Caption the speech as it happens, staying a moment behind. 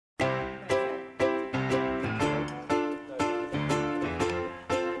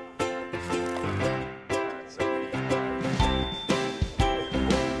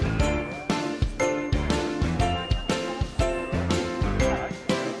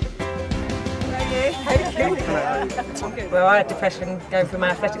you. Thank you. Well, I had depression going through my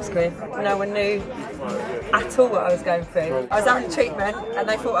athletics career. No one knew at all what I was going through. I was having treatment and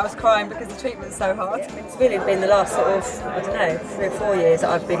they thought I was crying because the treatment was so hard. It's really been the last sort of, I don't know, 3 or 4 years that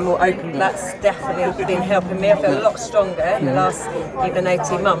I've been more open. That's definitely been helping me. I feel a lot stronger in the last even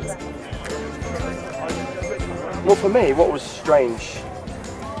 18 months. Well, for me, what was strange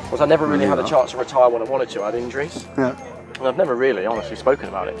was I never really had a chance to retire when I wanted to. I had injuries. Yeah. And I've never really honestly spoken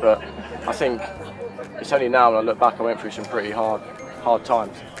about it, but I think it's only now when I look back I went through some pretty hard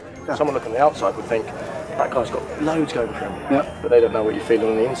times. Yeah. Someone looking on the outside would think that guy's got loads going for him, but they don't know what you're feeling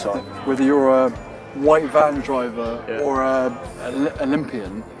on the inside. Whether you're a white van driver or an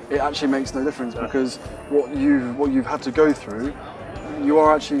Olympian, it actually makes no difference because what you've had to go through, you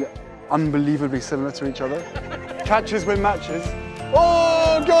are actually unbelievably similar to each other. Catches win matches.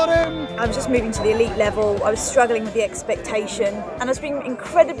 Oh, got him! I was just moving to the elite level. I was struggling with the expectation and I was being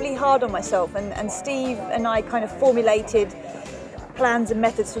incredibly hard on myself, and Steve and I kind of formulated plans and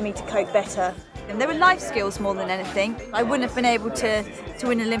methods for me to cope better. And they were life skills more than anything. I wouldn't have been able to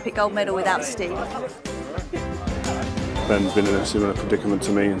win an Olympic gold medal without Steve. Ben's been in a similar predicament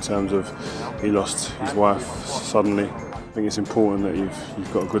to me in terms of he lost his wife suddenly. I think it's important that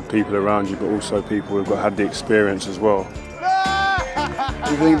you've got good people around you, but also people who've had the experience as well.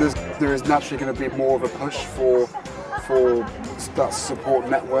 Do you think there is naturally going to be more of a push for that support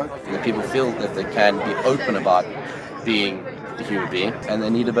network? That people feel that they can be open about being a human being and they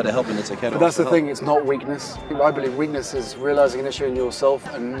need a bit of help, and it's okay to But that's the thing, it's not weakness. I believe weakness is realising an issue in yourself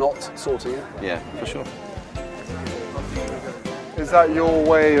and not sorting it. Yeah, for sure. Is that your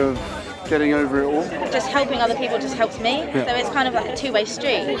way of getting over it all? Just helping other people just helps me, so it's kind of like a two-way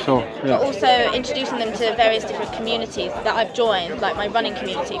street. Sure, yeah. But also introducing them to various different communities that I've joined, like my running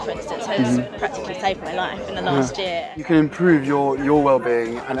community for instance has practically saved my life in the last year. You can improve your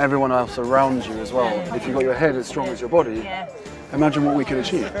well-being and everyone else around you as well. If you've got your head as strong as your body, imagine what we can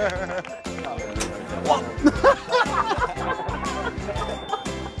achieve. What?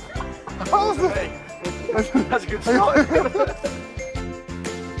 That's a good start.